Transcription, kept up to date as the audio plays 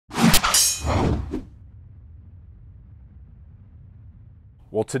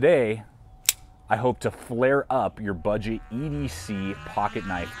Well, today I hope to flare up your budget EDC pocket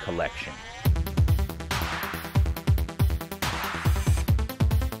knife collection.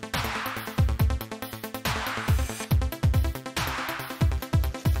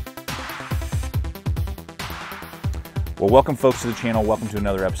 Well, welcome folks to the channel. Welcome to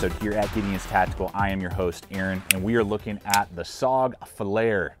another episode here at Gideon's Tactical. I am your host, Aaron, and we are looking at the SOG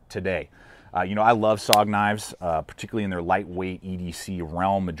Flare today. You know, I love SOG knives, particularly in their lightweight EDC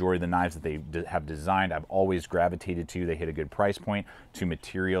realm. Majority of the knives that they have designed, I've always gravitated to. They hit a good price point, to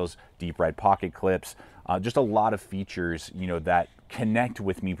materials, deep red pocket clips, just a lot of features, you know, that connect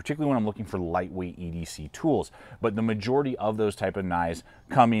with me, particularly when I'm looking for lightweight EDC tools. But the majority of those type of knives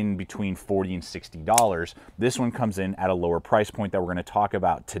come in between $40 and $60. This one comes in at a lower price point that we're going to talk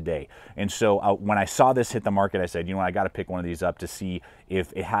about today. And so when I saw this hit the market, I said, you know what, I got to pick one of these up to see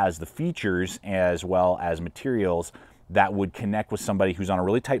if it has the features as well as materials that would connect with somebody who's on a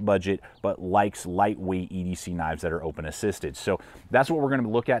really tight budget but likes lightweight EDC knives that are open assisted. So that's what we're going to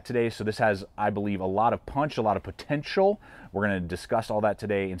look at today. So this has, I believe, a lot of punch, a lot of potential. We're going to discuss all that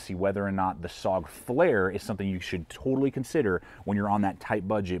today and see whether or not the SOG Flare is something you should totally consider when you're on that tight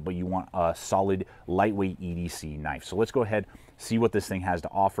budget but you want a solid lightweight EDC knife. So let's go ahead, see what this thing has to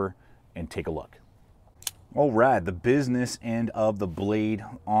offer, and take a look. All right, the business end of the blade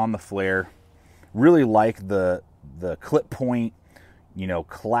on the Flare. Really like the clip point, you know,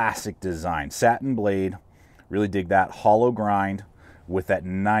 classic design. Satin blade, really dig that. Hollow grind with that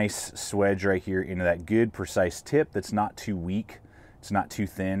nice swedge right here into that good precise tip that's not too weak. It's not too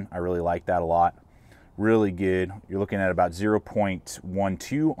thin. I really like that a lot. Really good. You're looking at about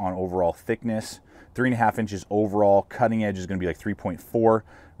 0.12 on overall thickness. 3.5 inches overall. Cutting edge is going to be like 3.4.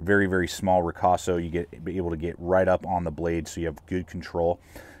 Very, very small ricasso. You be able to get right up on the blade so you have good control.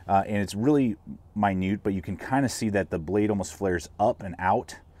 And it's really minute, but you can kind of see that the blade almost flares up and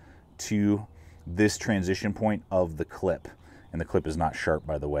out to this transition point of the clip. And the clip is not sharp,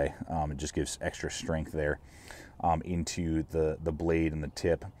 by the way. It just gives extra strength there into the blade and the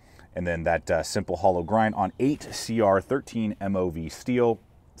tip. And then that simple hollow grind on 8CR13 MOV steel.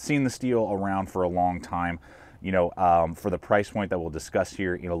 Seen the steel around for a long time. You know, for the price point that we'll discuss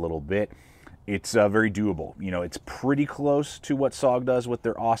here in a little bit, it's very doable. You know, it's pretty close to what SOG does with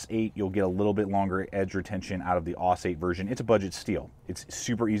their AUS 8. You'll get a little bit longer edge retention out of the AUS 8 version. It's a budget steel. It's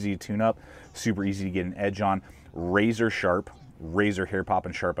super easy to tune up, super easy to get an edge on, razor sharp, razor hair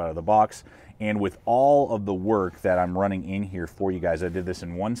popping sharp out of the box. And with all of the work that I'm running in here for you guys, I did this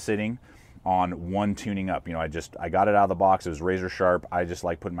in one sitting on one tuning up. You know, I got it out of the box. It was razor sharp. I just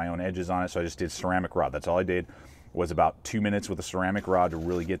like putting my own edges on it, so I just did ceramic rod. That's all I did. Was about 2 minutes with a ceramic rod to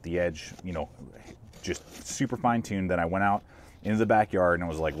really get the edge, you know, just super fine tuned. Then I went out into the backyard and I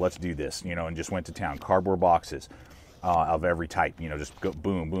was like, let's do this, you know, and just went to town. Cardboard boxes of every type, you know, just go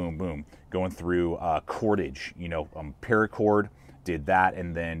boom, boom, boom, going through cordage, you know, paracord, did that,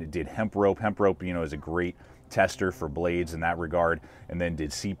 and then did hemp rope. Hemp rope, you know, is a great tester for blades in that regard. And then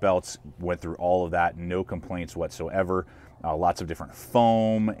did seat belts, went through all of that, no complaints whatsoever. Lots of different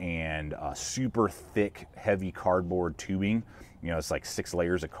foam and super thick, heavy cardboard tubing. You know, it's like 6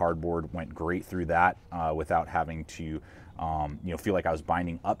 layers of cardboard. Went great through that without having to, you know, feel like I was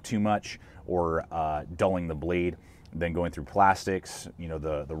binding up too much or dulling the blade. Then going through plastics, you know,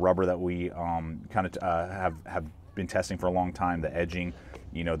 the rubber that we kind of have been testing for a long time, the edging,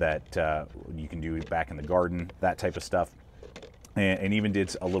 you know, that you can do back in the garden, that type of stuff. And even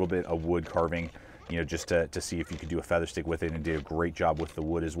did a little bit of wood carving, you know, just to see if you could do a feather stick with it, and did a great job with the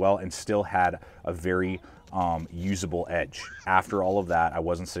wood as well, and still had a very usable edge. After all of that, I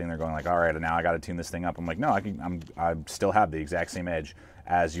wasn't sitting there going like, all right, now I got to tune this thing up. I'm like, no, I still have the exact same edge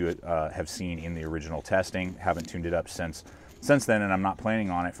as you have seen in the original testing. Haven't tuned it up since then, and I'm not planning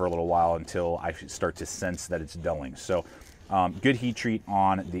on it for a little while until I start to sense that it's dulling. So good heat treat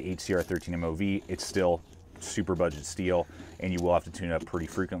on the 8CR13 MOV. It's still super budget steel, and you will have to tune it up pretty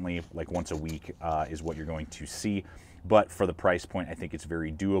frequently, like once a week is what you're going to see. But for the price point, I think it's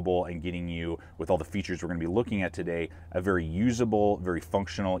very doable, and getting you, with all the features we're going to be looking at today, a very usable, very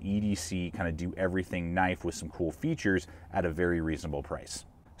functional EDC, kind of do everything knife with some cool features at a very reasonable price.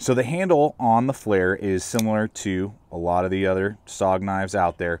 So the handle on the Flare is similar to a lot of the other SOG knives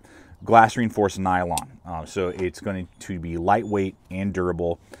out there. Glass reinforced nylon. So it's going to be lightweight and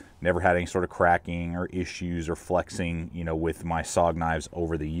durable. Never had any sort of cracking or issues or flexing, you know, with my SOG knives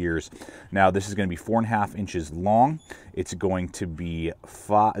over the years. Now this is going to be 4.5 inches long. It's going to be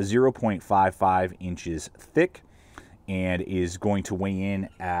 0.55 inches thick, and is going to weigh in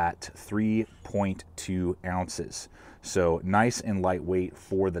at 3.2 ounces. So nice and lightweight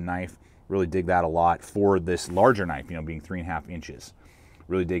for the knife. Really dig that a lot for this larger knife, you know, being 3.5 inches.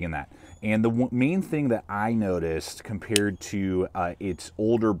 Really digging that. And the main thing that I noticed compared to its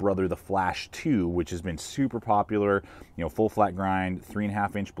older brother, the Flash 2, which has been super popular, you know, full flat grind,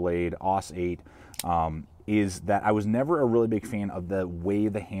 3.5-inch blade, AUS 8, is that I was never a really big fan of the way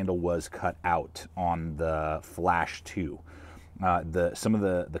the handle was cut out on the Flash 2. Some of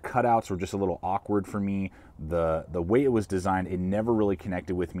the cutouts were just a little awkward for me. The way it was designed, it never really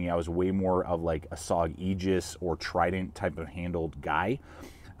connected with me. I was way more of like a SOG Aegis or Trident type of handled guy.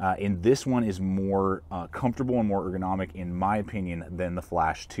 And this one is more comfortable and more ergonomic, in my opinion, than the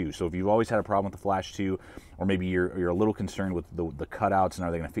Flash 2. So if you've always had a problem with the Flash 2, or maybe you're a little concerned with the cutouts and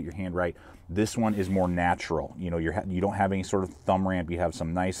are they going to fit your hand right, this one is more natural. You know, you don't have any sort of thumb ramp. You have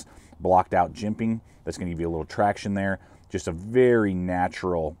some nice blocked out jimping that's going to give you a little traction there. Just a very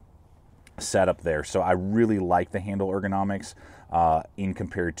natural setup there. So I really like the handle ergonomics in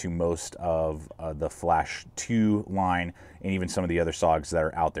compared to most of the Flash 2 line and even some of the other SOGs that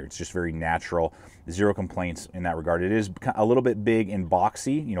are out there. It's just very natural. Zero complaints in that regard. It is a little bit big and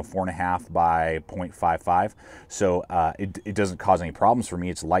boxy, you know, 4.5 by 0.55. So it doesn't cause any problems for me.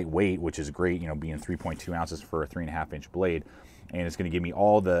 It's lightweight, which is great, you know, being 3.2 ounces for a 3.5-inch blade. And it's going to give me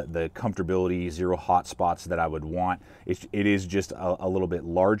all the comfortability, zero hot spots that I would want. It is just a little bit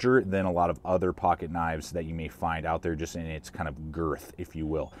larger than a lot of other pocket knives that you may find out there, just in its kind of girth, if you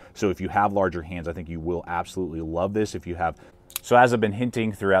will. So if you have larger hands, I think you will absolutely love this. If you have, so as I've been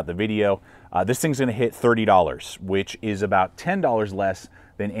hinting throughout the video, this thing's going to hit $30, which is about $10 less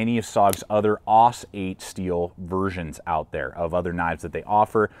than any of SOG's other AUS 8 steel versions out there of other knives that they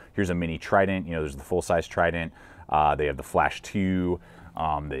offer. Here's a mini Trident. You know, there's the full-size Trident. They have the Flash 2,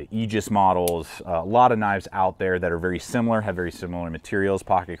 the Aegis models, a lot of knives out there that are very similar, have very similar materials,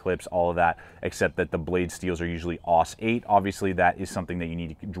 pocket clips, all of that, except that the blade steels are usually AUS 8. Obviously, that is something that you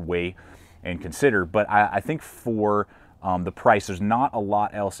need to weigh and consider. But I think for the price, there's not a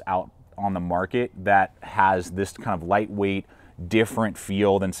lot else out on the market that has this kind of lightweight, different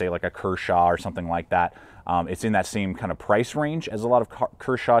feel than, say, like a Kershaw or something like that. It's in that same kind of price range as a lot of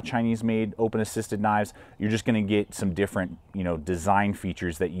Kershaw Chinese-made open-assisted knives. You're just going to get some different, you know, design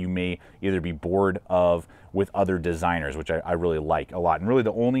features that you may either be bored of with other designers, which I really like a lot. And really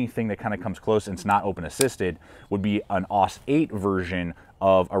the only thing that kind of comes close, and it's not open-assisted, would be an AUS 8 version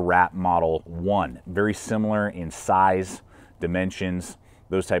of a Rat Model 1. Very similar in size, dimensions,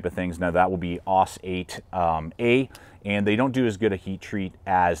 those type of things. Now that will be AUS 8A, and they don't do as good a heat treat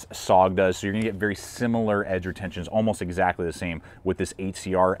as SOG does, so you're gonna get very similar edge retentions, almost exactly the same with this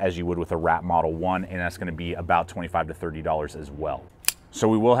 8CR as you would with a Rat Model 1, and that's gonna be about $25 to $30 as well. So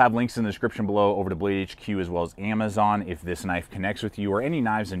we will have links in the description below over to Blade HQ as well as Amazon if this knife connects with you, or any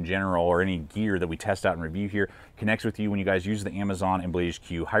knives in general, or any gear that we test out and review here connects with you when you guys use the Amazon and Blade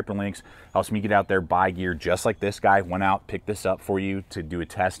HQ hyperlinks. Helps me get out there, buy gear just like this guy went out, picked this up for you to do a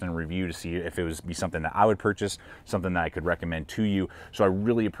test and review to see if it would be something that I would purchase, something that I could recommend to you. So I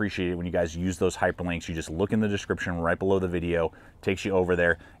really appreciate it when you guys use those hyperlinks. You just look in the description right below the video, takes you over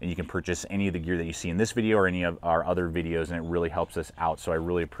there, and you can purchase any of the gear that you see in this video or any of our other videos, and it really helps us out. So I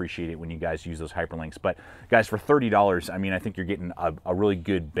really appreciate it when you guys use those hyperlinks. But guys, for $30, I mean, I think you're getting a really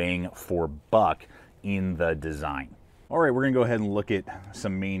good bang for buck in the design. All right, we're gonna go ahead and look at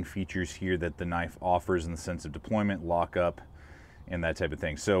some main features here that the knife offers in the sense of deployment, lockup, and that type of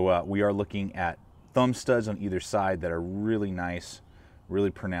thing. So we are looking at thumb studs on either side that are really nice,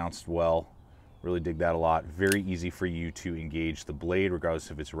 really pronounced well. Really dig that a lot. Very easy for you to engage the blade regardless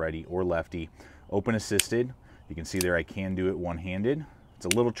if it's righty or lefty. Open assisted. You can see there I can do it one-handed. It's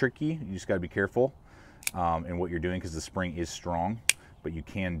a little tricky. You just got to be careful in what you're doing because the spring is strong, but you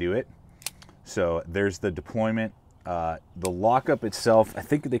can do it. So there's the deployment. The lockup itself, I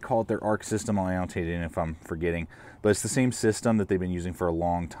think they call it their ARC system. I'll annotate it in if I'm forgetting, but it's the same system that they've been using for a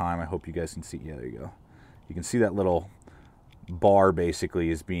long time. I hope you guys can see. Yeah, there you go. You can see that little bar basically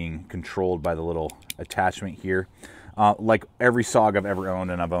is being controlled by the little attachment here. Like every SOG I've ever owned,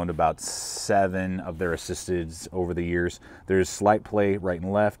 and I've owned about 7 of their assisteds over the years, there's slight play right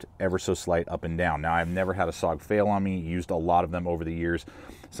and left, ever so slight up and down. Now, I've never had a SOG fail on me, used a lot of them over the years.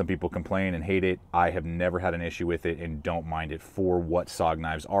 Some people complain and hate it. I have never had an issue with it and don't mind it for what SOG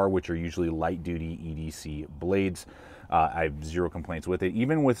knives are, which are usually light duty EDC blades. I have zero complaints with it.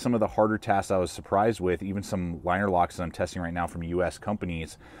 Even with some of the harder tasks I was surprised with, even some liner locks that I'm testing right now from US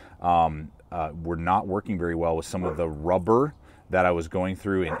companies, were not working very well with some of the rubber that I was going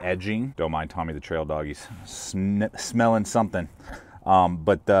through and edging. Don't mind Tommy the trail dog, he's smelling something.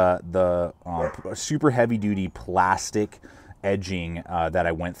 But the super heavy duty plastic edging that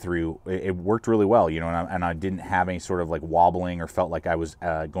I went through, it worked really well, you know, and I didn't have any sort of like wobbling or felt like I was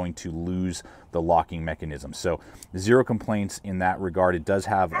going to lose the locking mechanism. So zero complaints in that regard. It does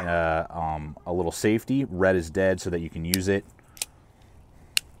have a little safety. Red is dead so that you can use it.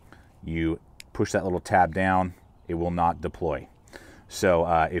 You push that little tab down, it will not deploy. So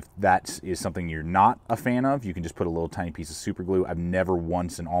if that is something you're not a fan of, you can just put a little tiny piece of super glue. I've never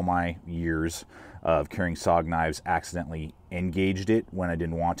once in all my years of carrying SOG knives accidentally engaged it when I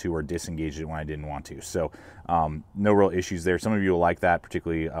didn't want to or disengaged it when I didn't want to. So no real issues there. Some of you will like that,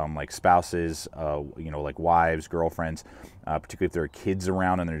 particularly like spouses, you know, like wives, girlfriends, particularly if there are kids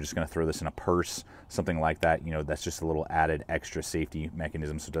around and they're just going to throw this in a purse, something like that. You know, that's just a little added extra safety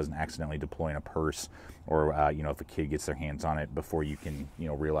mechanism so it doesn't accidentally deploy in a purse, or you know, if a kid gets their hands on it before you can, you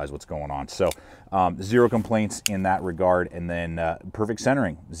know, realize what's going on. So zero complaints in that regard. And then perfect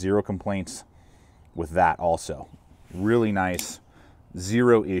centering, zero complaints with that also. Really nice,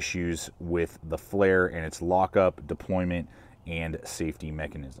 zero issues with the flare and its lockup, deployment, and safety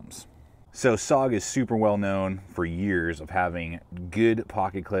mechanisms. So SOG is super well known for years of having good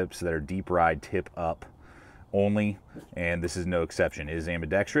pocket clips that are deep ride tip up only, and this is no exception. It is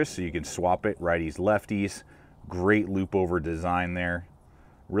ambidextrous, so you can swap it righties, lefties. Great loop over design there.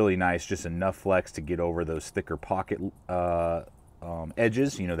 Really nice, just enough flex to get over those thicker pocket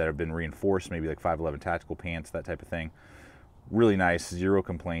edges, you know, that have been reinforced, maybe like 511 tactical pants, that type of thing. Really nice, zero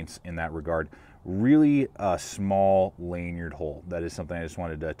complaints in that regard. Really a small lanyard hole. That is something I just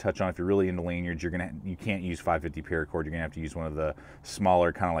wanted to touch on. If you're really into lanyards, you can't use 550 paracord. You're gonna have to use one of the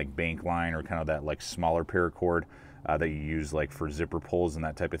smaller, kind of like bank line, or kind of that like smaller paracord that you use like for zipper pulls and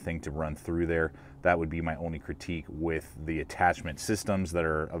that type of thing to run through there. That would be my only critique with the attachment systems that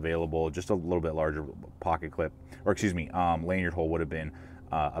are available. Just a little bit larger pocket clip, or excuse me, lanyard hole would have been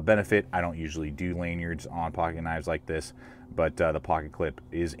a benefit. I don't usually do lanyards on pocket knives like this, but the pocket clip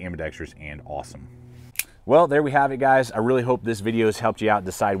is ambidextrous and awesome. Well, there we have it, guys. I really hope this video has helped you out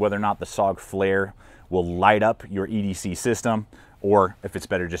decide whether or not the SOG flare will light up your EDC system, or if it's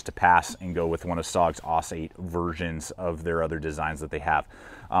better just to pass and go with one of SOG's OS 8 versions of their other designs that they have.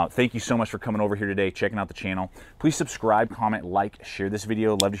 Thank you so much for coming over here today, checking out the channel. Please subscribe, comment, like, share this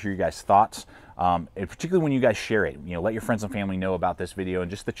video. Love to hear your guys' thoughts. And particularly when you guys share it, you know, let your friends and family know about this video and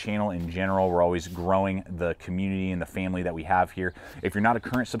just the channel in general. We're always growing the community and the family that we have here. If you're not a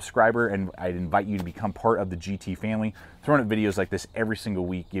current subscriber, and I'd invite you to become part of the GT family, throwing up videos like this every single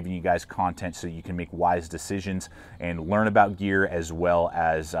week, giving you guys content so you can make wise decisions and learn about gear, as well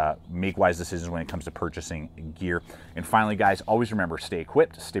as make wise decisions when it comes to purchasing gear. And finally, guys, always remember, stay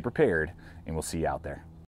equipped, stay prepared, and we'll see you out there.